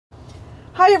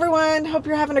Hi everyone, hope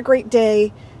you're having a great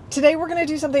day. Today we're going to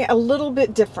do something a little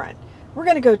bit different. We're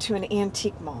going to go to an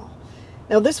antique mall.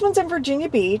 Now this one's in Virginia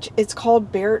Beach. It's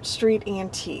called Barrett Street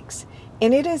Antiques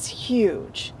and it is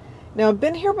huge. Now I've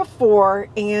been here before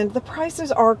and the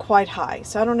prices are quite high,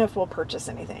 so I don't know if we'll purchase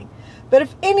anything. But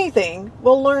if anything,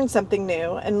 we'll learn something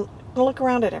new and look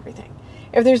around at everything.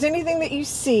 If there's anything that you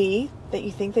see that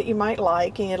you think that you might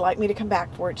like and you'd like me to come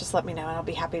back for it, just let me know and I'll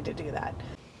be happy to do that.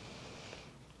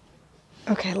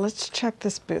 Okay, let's check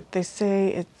this booth. They say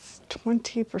it's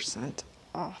 20%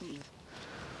 off.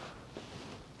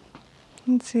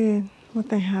 Let's see what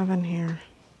they have in here.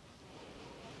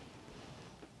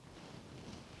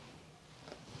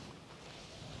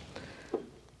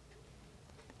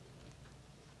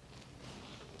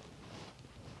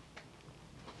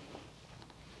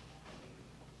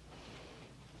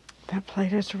 That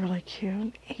plate is really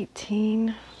cute.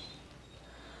 18.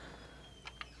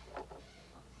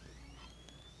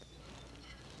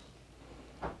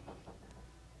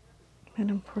 Made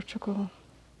in Portugal.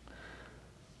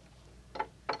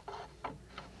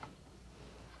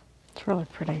 It's really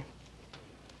pretty.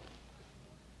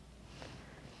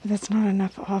 But that's not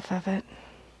enough off of it.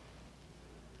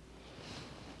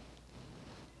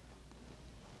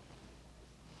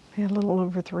 Be a little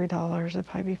over $3. It'd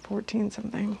probably be 14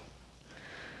 something.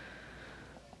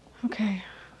 Okay.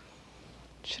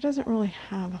 She doesn't really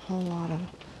have a whole lot of,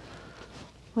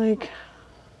 like,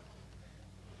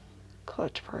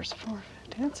 clutch purse for.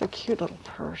 That's a cute little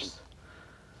purse.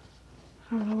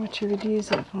 I don't know what you would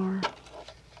use it for.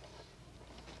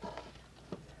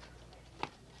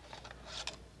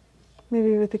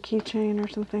 Maybe with a keychain or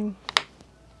something.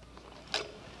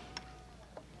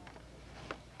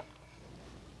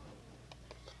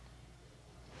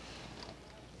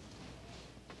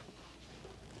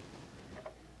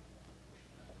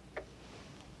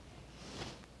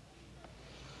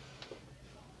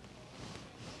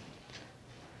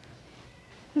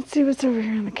 Let's see what's over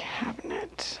here in the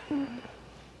cabinet.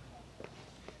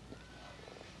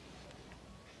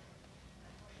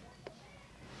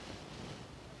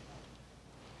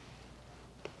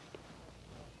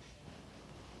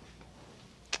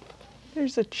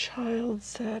 There's a child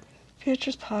set.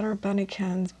 Beatrice Potter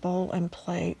Bunnykins bowl and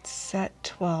plate set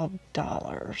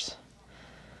 $12.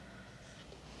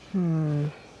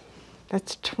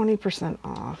 That's 20%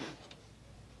 off.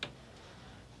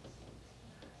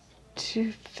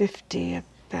 $2.50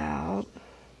 about.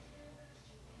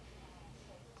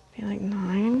 Be like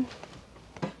 9.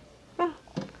 Ah,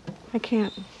 I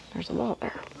can't. There's a wall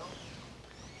there.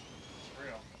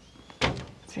 Let's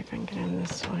see if I can get in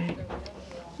this way.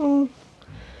 Oh,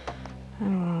 I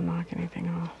don't want to knock anything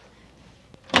off.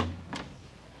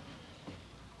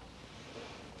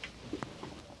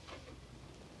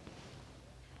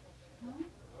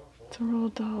 It's a Royal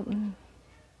Dalton.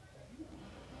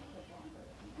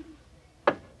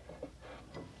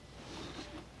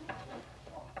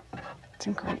 It's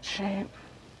in great shape.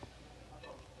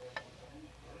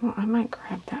 Well, I might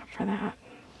grab that for that.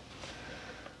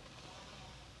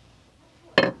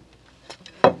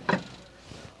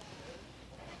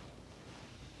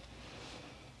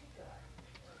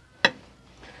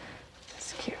 This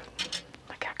is cute.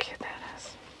 Look how cute that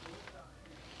is.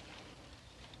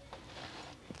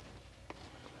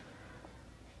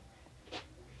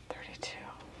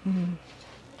 $32.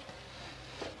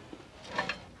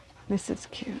 This is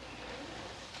cute.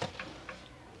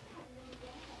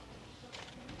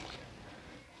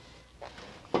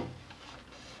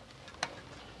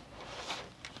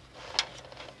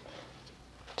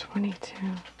 $22.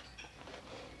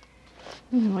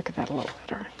 Let me look at that a little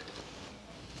better.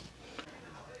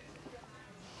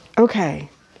 Okay,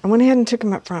 I went ahead and took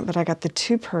them up front, but I got the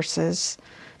two purses,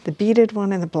 the beaded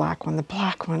one and the black one. The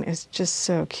black one is just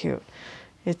so cute.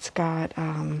 It's got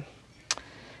a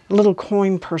little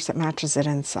coin purse that matches it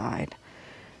inside.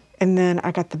 And then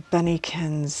I got the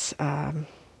Bunnykins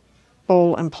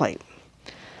bowl and plate.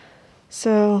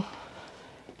 So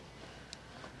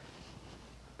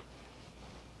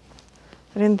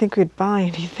I didn't think we'd buy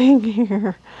anything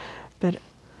here, but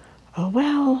oh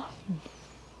well,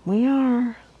 we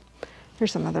are.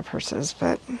 Here's some other purses,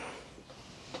 but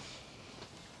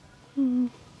they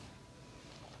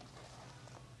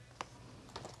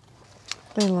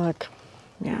look,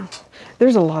 yeah.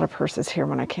 There's a lot of purses here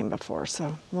when I came before,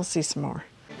 so we'll see some more.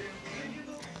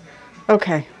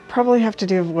 Okay, probably have to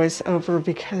do a voiceover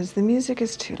because the music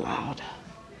is too loud.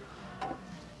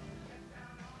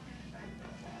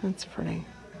 That's pretty.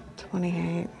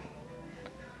 28.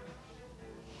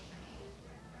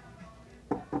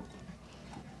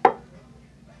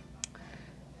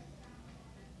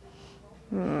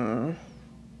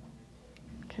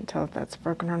 Can't tell if that's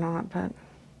broken or not, but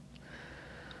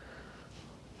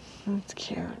that's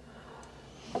cute.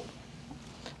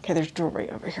 Okay, there's jewelry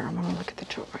over here. I'm gonna look at the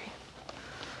jewelry.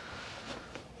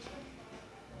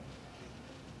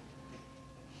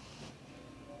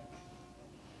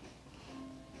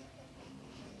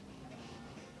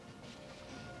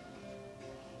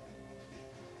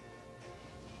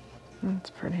 That's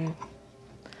pretty.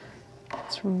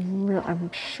 It's real.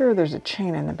 I'm sure there's a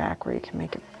chain in the back where you can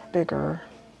make it bigger.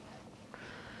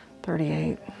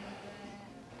 38.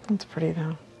 That's pretty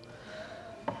though.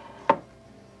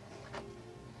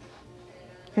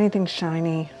 Anything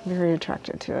shiny, very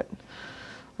attracted to it.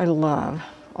 I love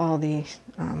all the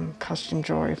custom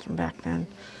jewelry from back then.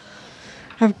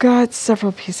 I've got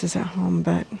several pieces at home,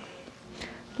 but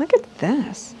look at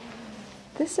this.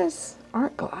 This is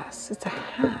art glass. It's a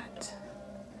hat.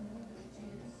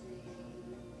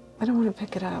 I don't want to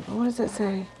pick it up. What does it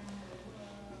say?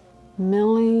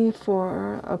 Millie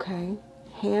for, okay,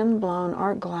 hand-blown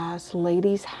art glass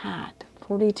ladies hat,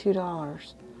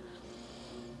 $42.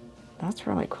 That's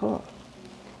really cool.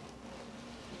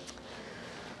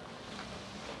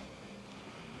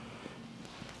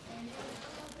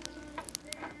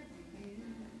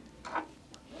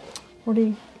 What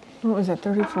was it,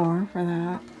 34 for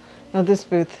that? Now this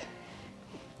booth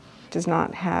does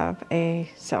not have a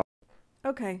cell.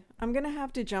 Okay, I'm gonna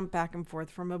have to jump back and forth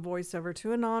from a voiceover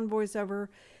to a non-voiceover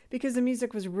because the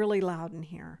music was really loud in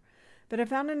here. But I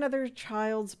found another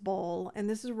child's bowl, and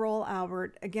this is Royal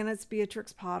Albert. Again, it's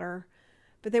Beatrix Potter,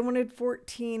 but they wanted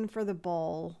 14 for the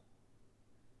bowl.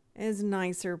 It is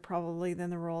nicer probably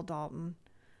than the Royal Dalton.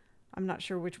 I'm not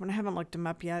sure which one. I haven't looked them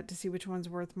up yet to see which one's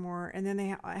worth more. And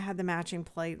then I had the matching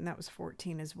plate, and that was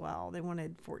 14 as well. They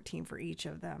wanted 14 for each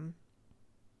of them.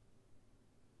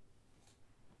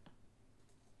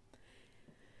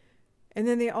 And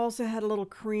then they also had a little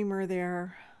creamer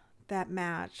there that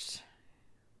matched,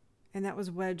 and that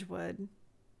was Wedgwood.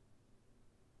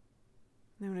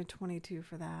 They wanted 22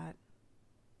 for that.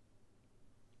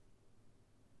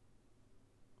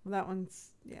 Well, that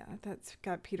one's, yeah, that's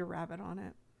got Peter Rabbit on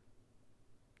it.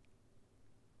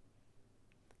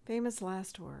 Famous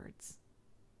last words.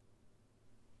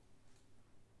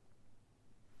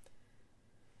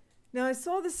 Now I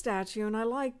saw the statue and I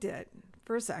liked it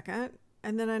for a second.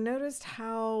 And then I noticed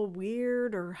how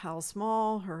weird or how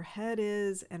small her head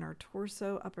is and her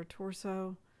torso, upper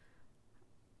torso,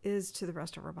 is to the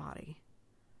rest of her body.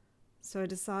 So I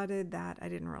decided that I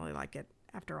didn't really like it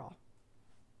after all.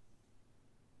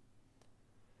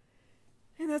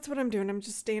 And that's what I'm doing. I'm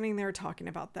just standing there talking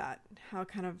about that, how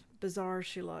kind of bizarre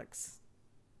she looks.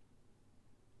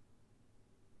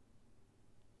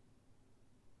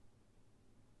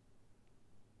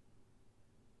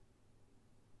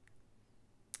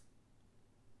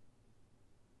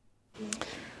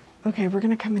 Okay, we're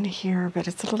gonna come in here, but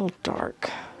it's a little dark.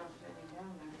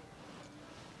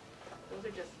 Those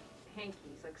are just hankies,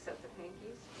 like sets of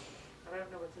hankies. But I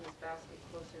don't know what's in this basket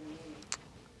closer to me.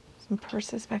 Some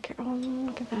purses back here. Oh,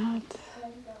 look at that.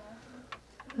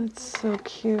 That's so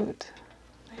cute.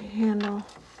 The handle.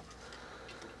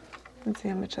 Let's see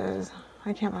how much that is.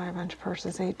 I can't buy a bunch of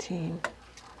purses. 18.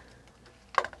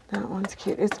 That one's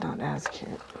cute. It's not as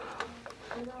cute.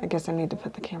 I guess I need to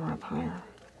put the camera up higher.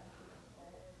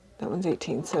 That one's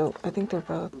 18, so I think they're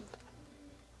both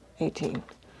 18.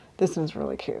 This one's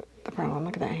really cute. The brown one.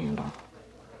 Look at that handle.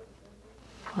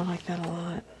 I like that a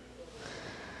lot.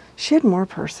 She had more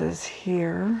purses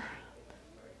here.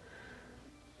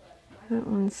 That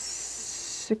one's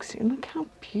 16. Look how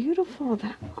beautiful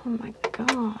that. Oh my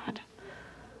God.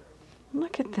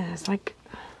 Look at this. Like,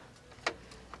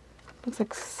 looks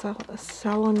like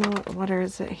solenoid. What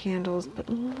is it? Handles. But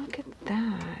look at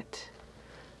that.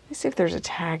 Let me see if there's a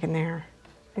tag in there.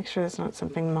 Make sure that's not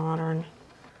something modern.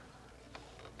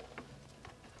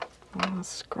 I'll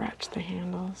scratch the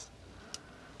handles.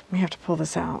 We have to pull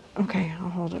this out. Okay, I'll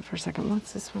hold it for a second.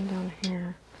 What's this one down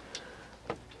here?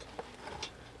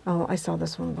 Oh, I saw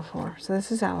this one before. So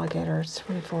this is alligator. It's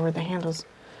 24. The handle's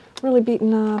really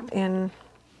beaten up, and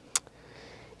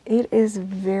it is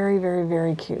very, very,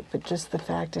 very cute. But just the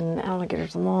fact, and the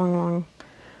alligator's long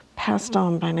passed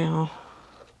on by now.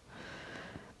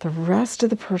 The rest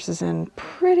of the purse is in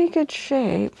pretty good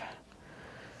shape.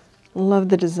 Love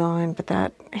the design, but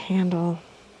that handle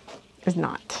is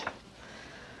not.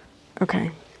 Okay,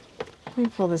 let me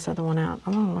pull this other one out. I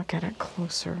want to look at it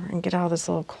closer and get out of this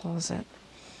little closet.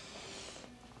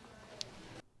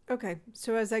 Okay,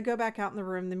 so as I go back out in the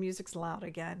room, the music's loud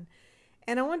again.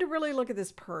 And I wanted to really look at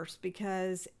this purse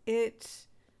because it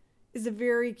is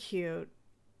very cute.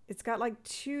 It's got like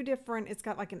two different, it's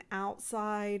got like an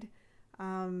outside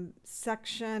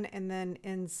section and then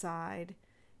inside.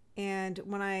 And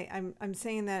when I'm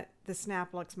saying that the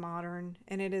snap looks modern,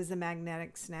 and it is a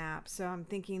magnetic snap, so I'm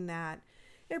thinking that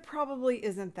it probably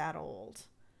isn't that old.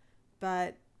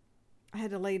 But I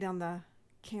had to lay down the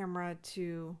camera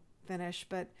to finish.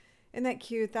 But isn't that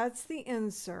cute? That's the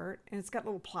insert, and it's got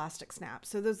little plastic snaps,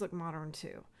 so those look modern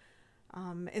too.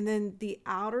 And then the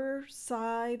outer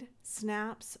side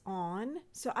snaps on.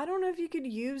 So I don't know if you could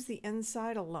use the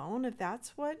inside alone, if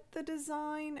that's what the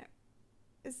design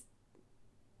is,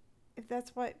 if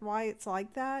that's why it's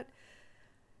like that.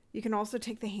 You can also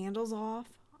take the handles off.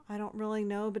 I don't really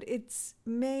know, but it's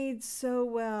made so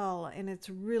well, and it's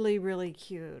really, really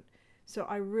cute. So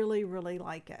I really, really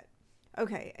like it.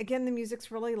 Okay, again, the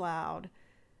music's really loud.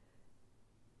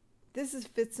 This is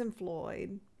Fitz and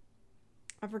Floyd.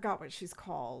 I forgot what she's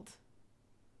called.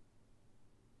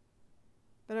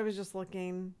 But I was just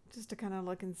looking, just to kind of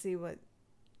look and see what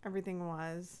everything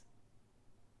was.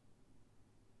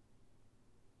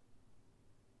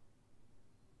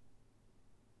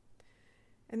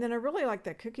 And then I really like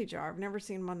that cookie jar. I've never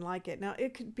seen one like it. Now,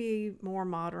 it could be more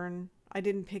modern. I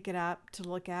didn't pick it up to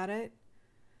look at it.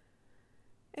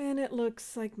 And it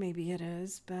looks like maybe it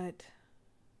is, but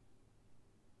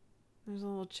there's a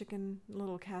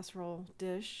little casserole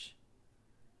dish.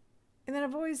 And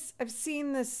then I've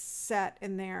seen this set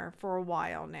in there for a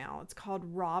while now. It's called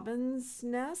Robin's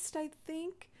Nest, I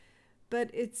think. But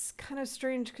it's kind of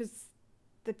strange because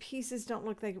the pieces don't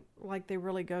look like they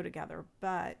really go together,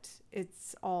 but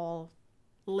it's all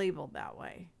labeled that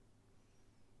way.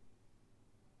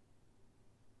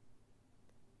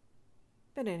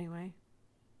 But anyway.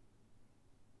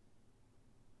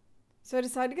 So I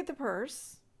decided to get the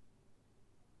purse.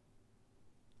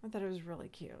 I thought it was really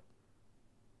cute.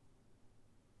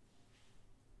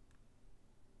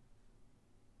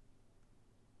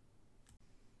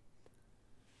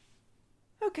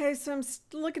 Okay, so I'm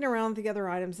looking around the other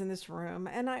items in this room,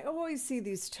 and I always see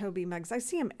these Toby mugs. I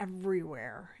see them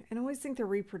everywhere, and I always think they're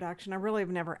reproduction. I really have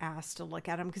never asked to look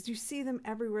at them because you see them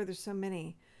everywhere. There's so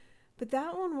many. But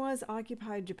that one was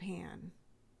Occupied Japan.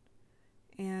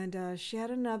 And she had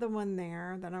another one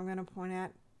there that I'm going to point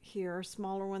at here, a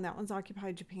smaller one. That one's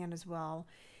Occupied Japan as well.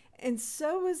 And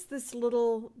so is this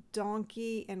little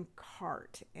donkey and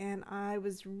cart. And I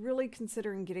was really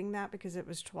considering getting that because it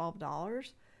was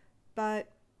 $12.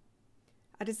 But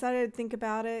I decided to think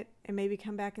about it and maybe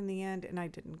come back in the end, and I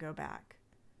didn't go back.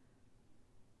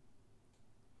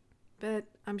 But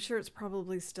I'm sure it's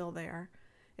probably still there.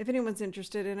 If anyone's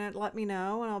interested in it, let me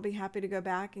know, and I'll be happy to go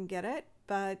back and get it.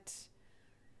 But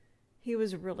he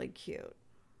was really cute.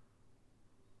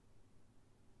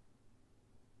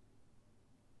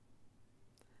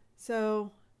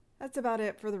 So that's about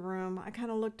it for the room. I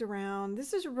kind of looked around.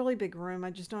 This is a really big room. I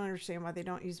just don't understand why they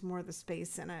don't use more of the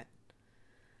space in it.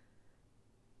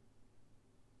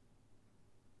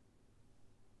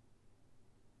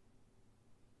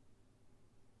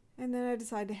 And then I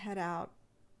decided to head out.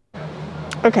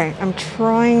 Okay, I'm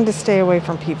trying to stay away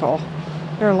from people.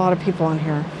 There are a lot of people in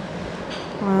here.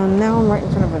 Now I'm right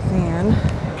in front of a van.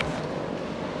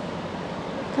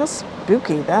 Look how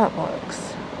spooky that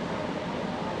looks.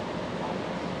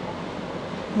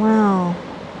 Wow.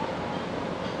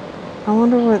 I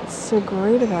wonder what's so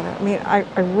great about it. I mean, I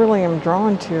really am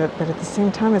drawn to it, but at the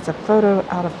same time, it's a photo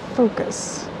out of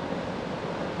focus.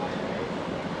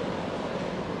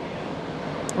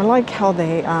 I like how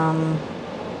they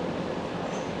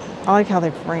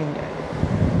framed it.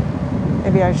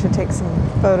 Maybe I should take some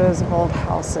photos of old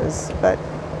houses, but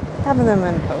having them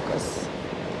in focus.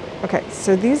 Okay,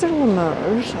 so these are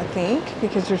Limoges, I think,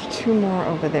 because there's two more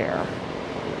over there.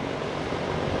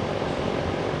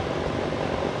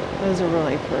 Those are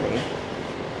really pretty.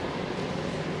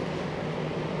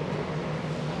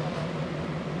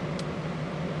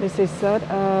 It's a set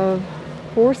of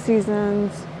Four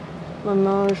Seasons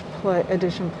Limoges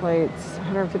edition plates,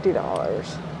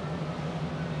 $150.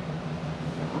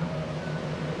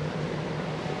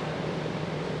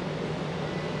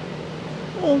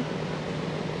 Oh,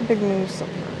 big news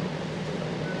somewhere.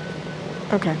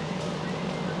 Okay.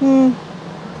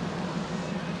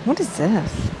 What is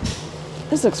this?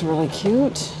 This looks really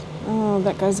cute. Oh,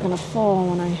 that guy's gonna fall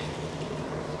when I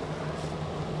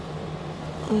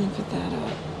put that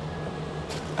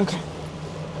up. Okay.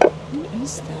 What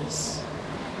is this?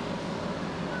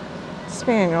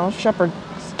 Spaniel, shepherd's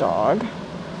dog.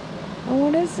 Oh,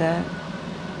 what is it?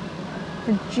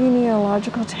 A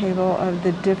genealogical table of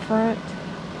the different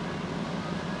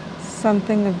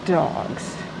something of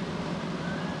dogs.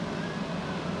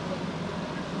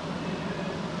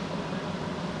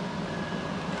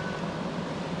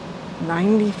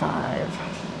 $95.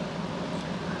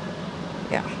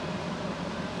 Yeah.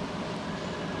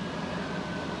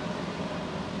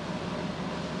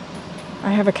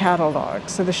 I have a cattle dog.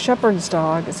 So the shepherd's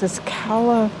dog, it says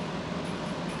Cala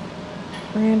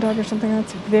brand dog or something.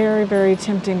 That's very, very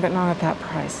tempting, but not at that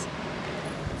price.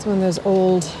 It's one of those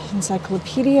old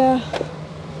encyclopedia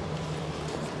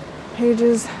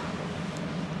pages.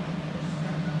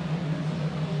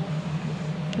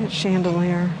 That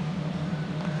chandelier.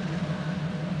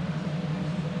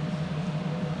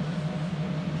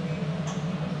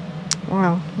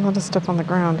 Wow, a lot of stuff on the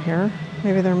ground here.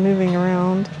 Maybe they're moving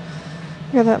around.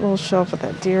 Look at that little shelf with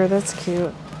that deer. That's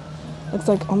cute. Looks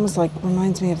like, almost like,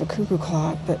 reminds me of a cuckoo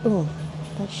clock, but oh,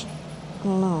 that's, I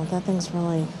don't know. That thing's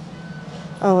really,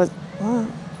 well,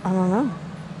 I don't know.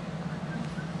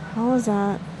 How is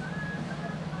that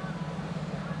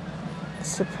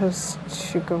supposed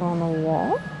to go on the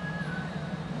wall?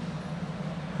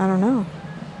 I don't know.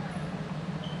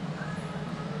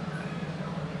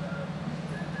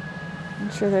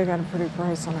 I'm sure they got a pretty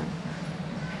price on it.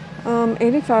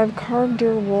 85 carved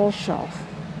deer wall shelf.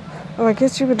 Oh, I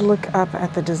guess you would look up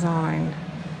at the design.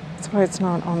 That's why it's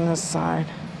not on this side.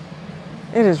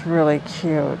 It is really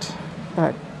cute,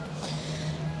 but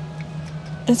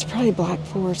it's probably Black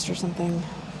Forest or something.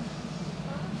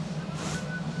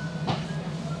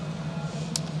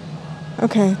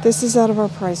 Okay, this is out of our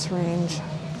price range.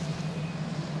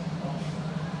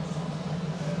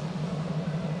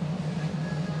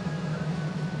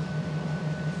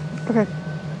 Okay.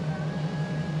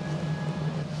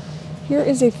 Here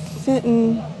is a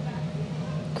Fenton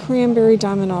cranberry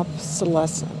diamond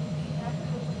obsolescent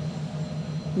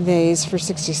vase for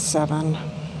 $67.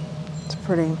 It's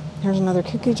pretty. Here's another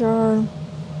cookie jar.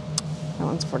 That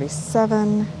one's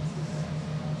 $47.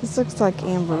 This looks like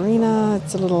Amberina.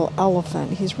 It's a little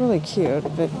elephant. He's really cute,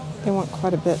 but they want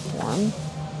quite a bit for him.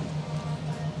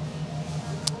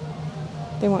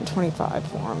 They want $25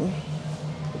 for him.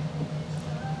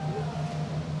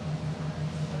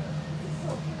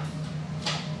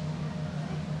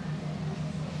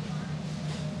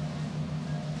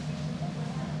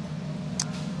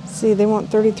 See, they want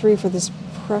 $33 for this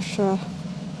Prussia,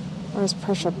 or this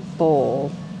Prussia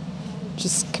bowl.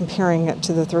 Just comparing it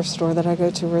to the thrift store that I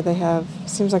go to, where they have,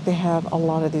 seems like they have a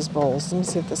lot of these bowls. Let me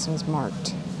see if this one's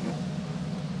marked.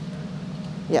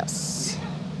 Yes.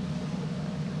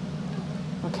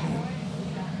 Okay.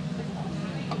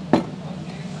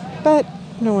 But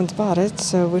no one's bought it,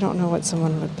 so we don't know what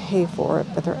someone would pay for it,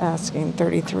 but they're asking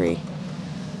 $33.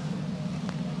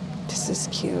 This is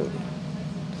cute.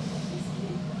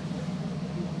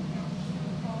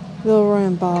 Villeroy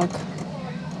and Bach.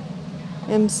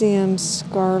 MCM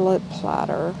Scarlet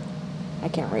Platter. I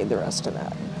can't read the rest of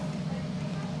that.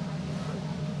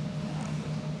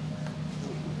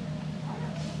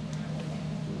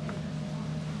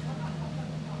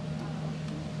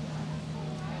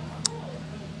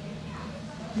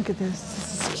 Look at this.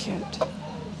 This is cute.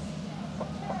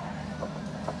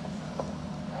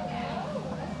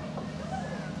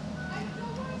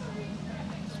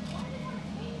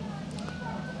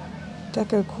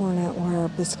 Deco Cornetware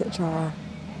biscuit jar,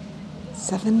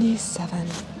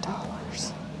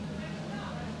 $77.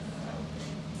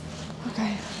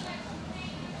 Okay.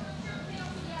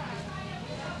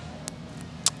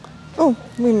 Oh,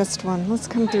 we missed one. Let's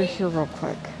come through here real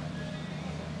quick.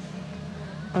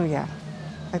 Oh yeah,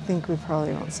 I think we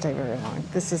probably won't stay very long.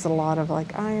 This is a lot of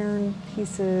like iron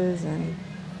pieces and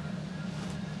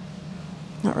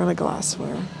not really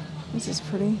glassware. This is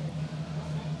pretty.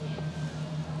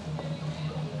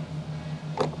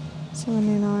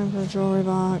 $79 for a jewelry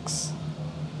box.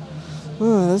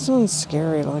 Ooh, this one's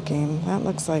scary looking. That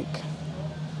looks like,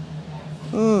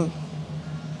 reminds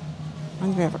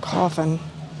me of a coffin.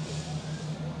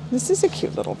 This is a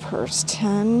cute little purse.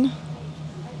 10.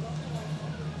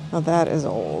 Oh, that is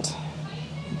old.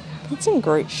 It's in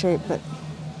great shape, but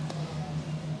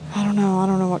I don't know. I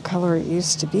don't know what color it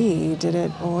used to be.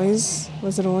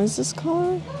 Was it always this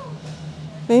color?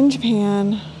 Made in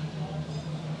Japan.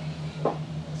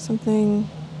 Something,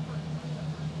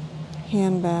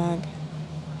 handbag.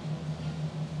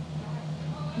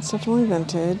 It's definitely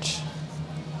vintage.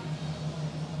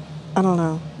 I don't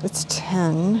know. It's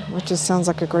 10, which just sounds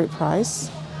like a great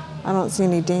price. I don't see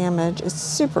any damage. It's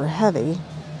super heavy,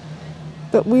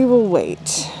 but we will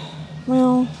wait.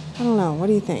 Well, I don't know. What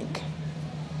do you think?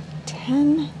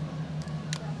 10?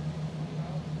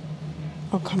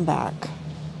 I'll come back.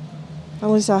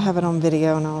 At least I'll have it on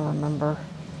video and I'll remember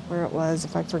where it was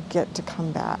if I forget to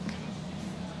come back.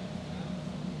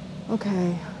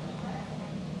 Okay.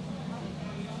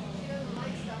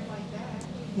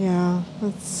 Yeah,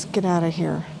 let's get out of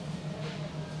here.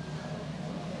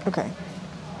 Okay.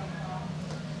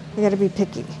 I gotta be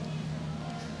picky.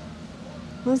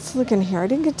 Let's look in here. I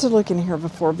didn't get to look in here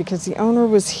before because the owner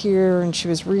was here and she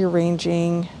was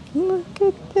rearranging. Look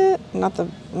at that. Not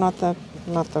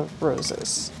the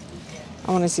roses.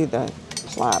 I want to see the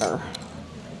platter.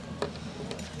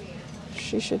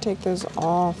 She should take those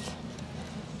off.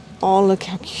 Oh, look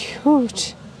how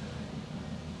cute.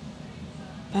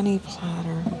 Bunny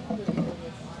platter.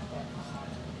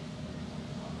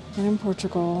 And in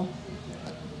Portugal.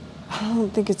 I don't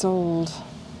think it's old.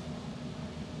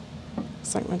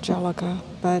 It's like Majolica,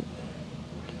 but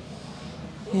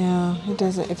yeah, it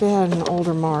doesn't. If it had an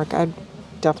older mark, I'd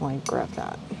definitely grab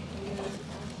that.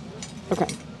 Okay,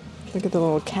 look at the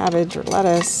little cabbage or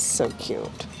lettuce, so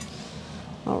cute.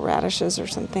 Little radishes or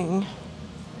something.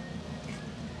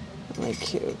 Really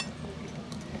cute.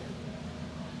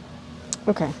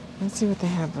 Okay, let's see what they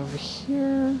have over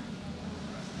here.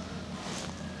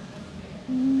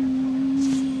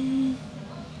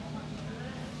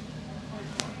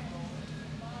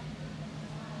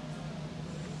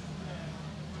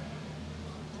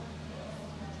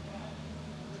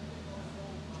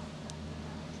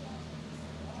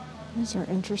 These are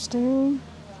interesting.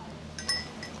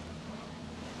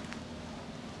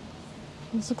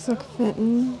 This looks like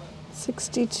Fenton,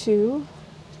 62.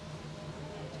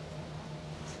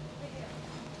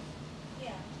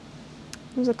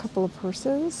 There's a couple of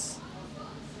purses.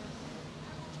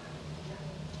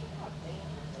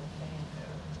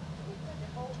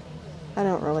 I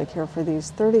don't really care for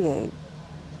these. 38.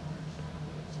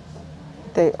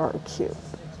 They are cute.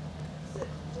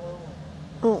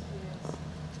 Oh.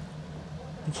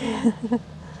 Come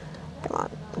on.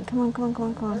 Come on, come on, come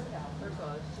on, come on.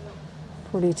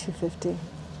 $42.50.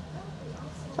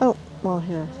 Oh, well,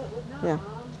 here. Yeah.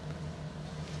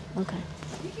 Okay.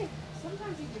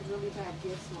 Sometimes you get really bad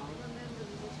gifts, Mom.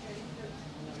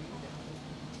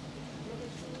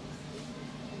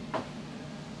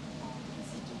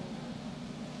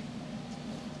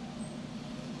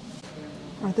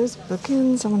 Are those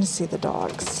bookends? I want to see the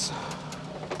dogs.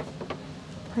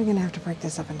 Probably gonna have to break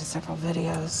this up into several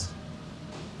videos.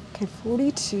 Okay,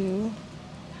 42.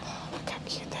 Oh, look how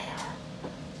cute they are.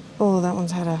 Oh, that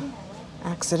one's had a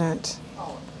accident.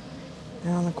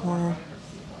 They're on the corner.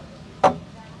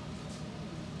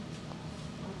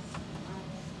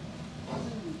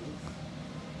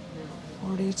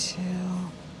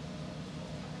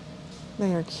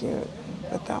 They are cute,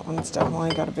 but that one's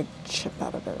definitely got a big chip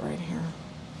out of it right here.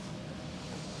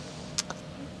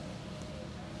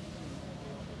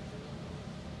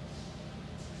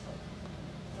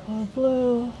 Oh,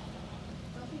 blue.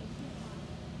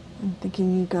 I'm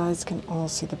thinking you guys can all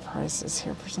see the prices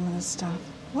here for some of this stuff.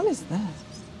 What is this?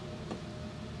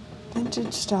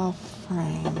 Vintage style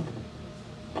frame.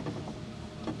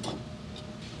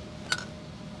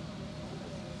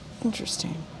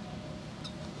 Interesting.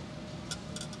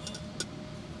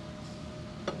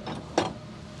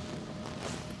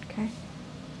 Okay.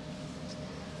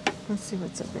 Let's see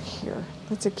what's over here.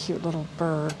 That's a cute little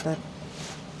bird, but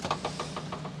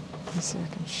let me see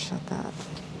if I can shut that.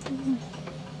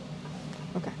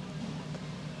 Okay.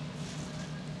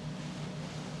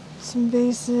 Some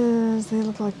vases. They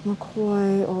look like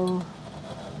McCoy or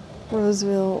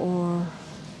Roseville or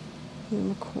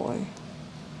McCoy.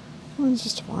 One's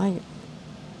just white.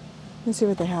 Let's see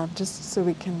what they have, just so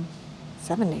we can.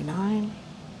 79.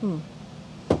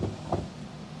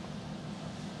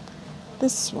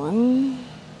 This one,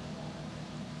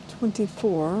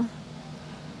 24.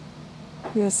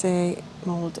 USA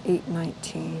mold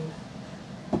 819.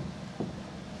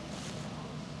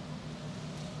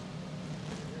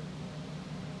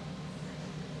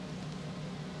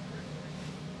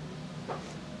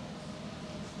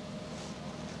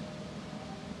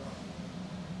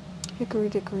 Hickory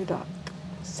Dickory Dock.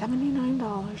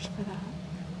 $79 for that.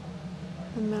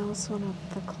 The mouse went up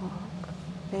the clock.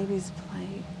 Baby's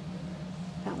plate.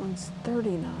 That one's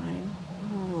 $39. I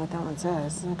don't know what that one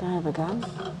says. Does that guy have a gun?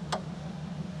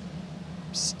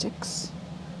 Sticks.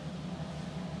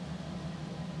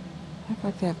 Act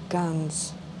like they have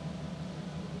guns.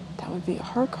 That would be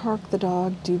hark, hark, the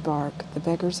dog do bark. The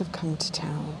beggars have come to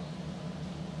town.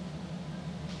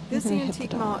 This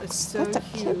antique mall is so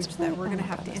huge that we're going to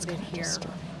have to end it here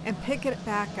and pick it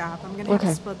back up. I'm going to have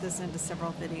to split this into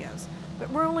several videos. But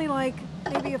we're only like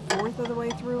maybe a fourth of the way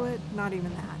through it. Not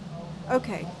even that.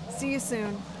 Okay, see you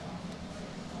soon.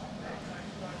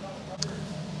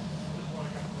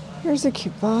 Here's a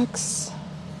cute box.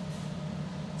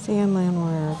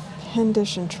 Sandlandware, pen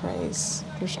dish and trays.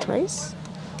 There's trays?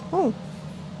 Oh.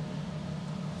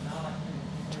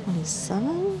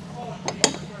 27.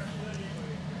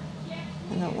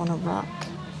 I don't want to rock.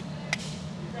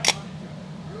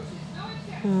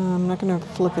 I'm not going to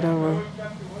flip it over.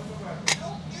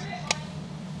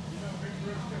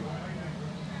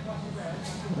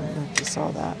 I just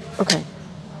saw that. Okay.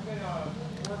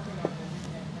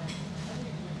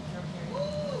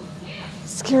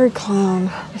 Scary clown.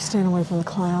 I'm staying away from the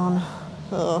clown.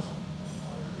 Ugh.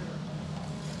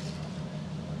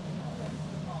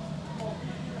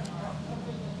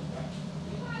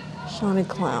 Shawnee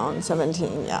clown,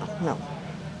 17. Yeah, no.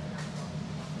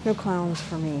 No clowns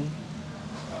for me.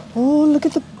 Oh, look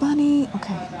at the bunny.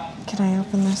 Okay, can I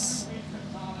open this?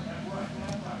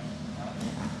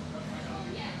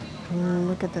 Yeah.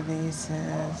 Look at the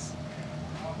vases.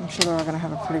 I'm sure they're all going to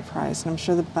have a pretty price. And I'm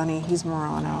sure the bunny, he's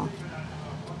Murano.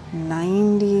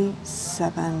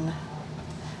 97.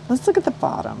 Let's look at the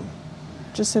bottom.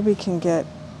 Just so we can get,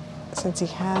 since he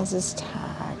has his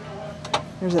tag.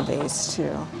 There's a vase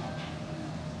too.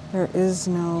 There is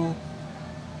no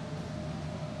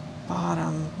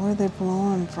bottom. Where are they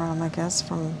blowing from? I guess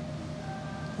from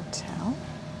the tail?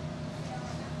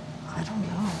 I don't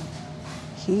know.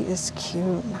 He is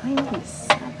cute.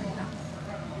 97.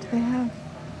 Do they have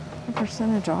a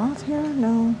percentage off here?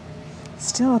 No.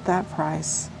 Still at that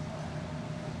price.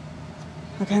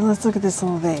 Okay, let's look at this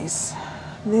little vase.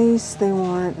 Vase, they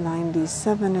want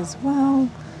 97 as well.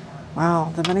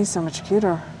 Wow, the bunny's so much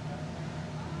cuter.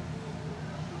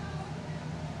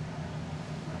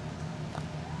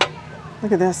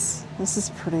 Look at this. This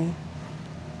is pretty.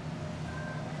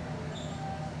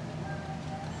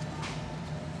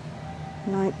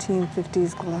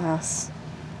 $1950s glass.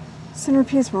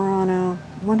 Centerpiece Murano,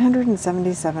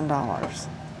 $177.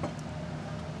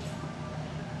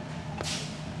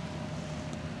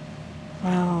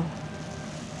 Wow.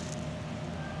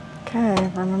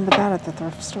 Okay, remember that at the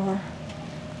thrift store.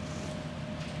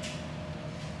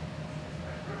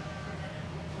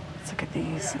 Let's look at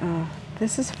these.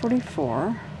 This is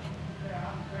 44.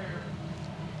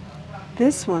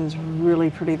 This one's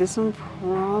really pretty. This one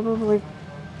probably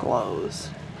glows.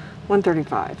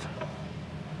 135.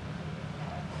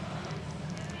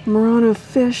 Murano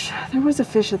fish. There was a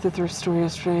fish at the thrift store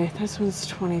yesterday. This one's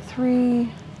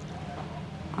 23.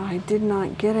 I did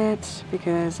not get it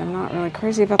because I'm not really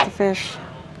crazy about the fish.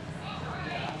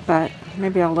 But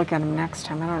maybe I'll look at them next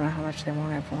time. I don't know how much they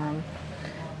wanted for them.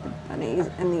 The bunny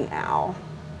and the owl.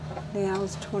 The owl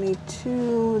is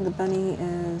 22. The bunny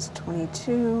is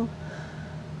 22.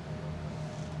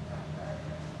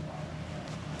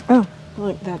 Oh,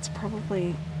 look, that's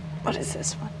probably, what is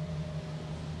this one?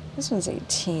 This one's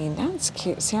 18. That's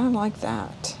cute. See, I like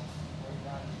that.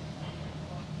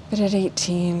 But at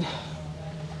 18.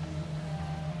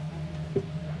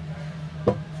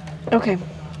 Okay.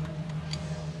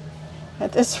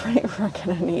 At this rate, we're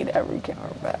going to need every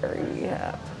camera battery we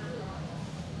have.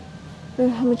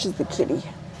 How much is the kitty?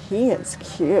 He is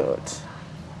cute.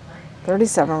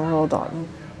 37 Royal Dalton.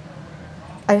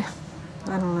 I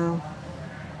don't know.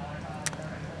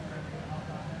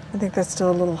 I think that's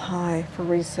still a little high for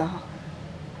resale.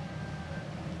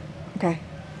 Okay.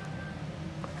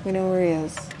 We know where he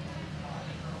is.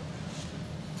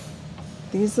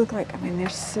 These look like, I mean, they're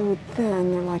so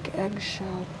thin. They're like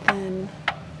eggshell thin.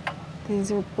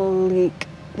 These are bleak.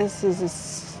 This is a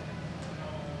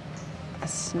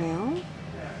snail.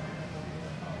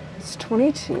 It's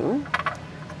 22.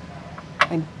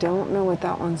 I don't know what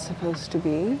that one's supposed to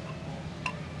be.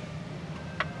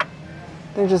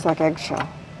 They're just like eggshell.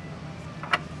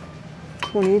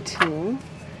 22.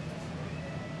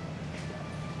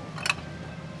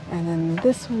 And then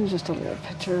this one's just a little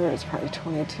picture. It's probably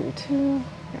 22 too.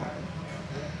 Yeah.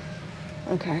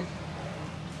 Okay.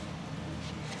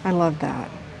 I love that.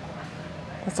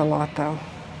 That's a lot though.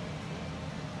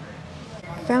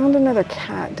 Found another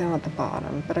cat down at the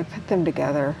bottom, but I put them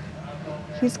together.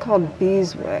 He's called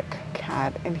Beeswick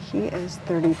Cat, and he is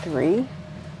 33.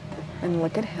 And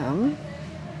look at him.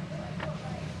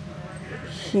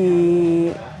 He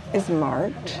is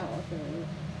marked.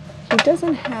 He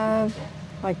doesn't have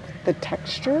like the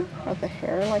texture of the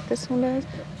hair like this one does,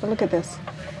 but look at this.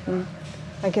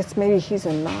 I guess maybe he's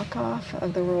a knockoff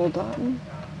of the Royal Dalton.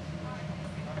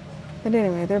 But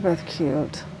anyway, they're both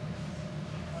cute.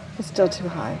 It's still too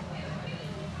high.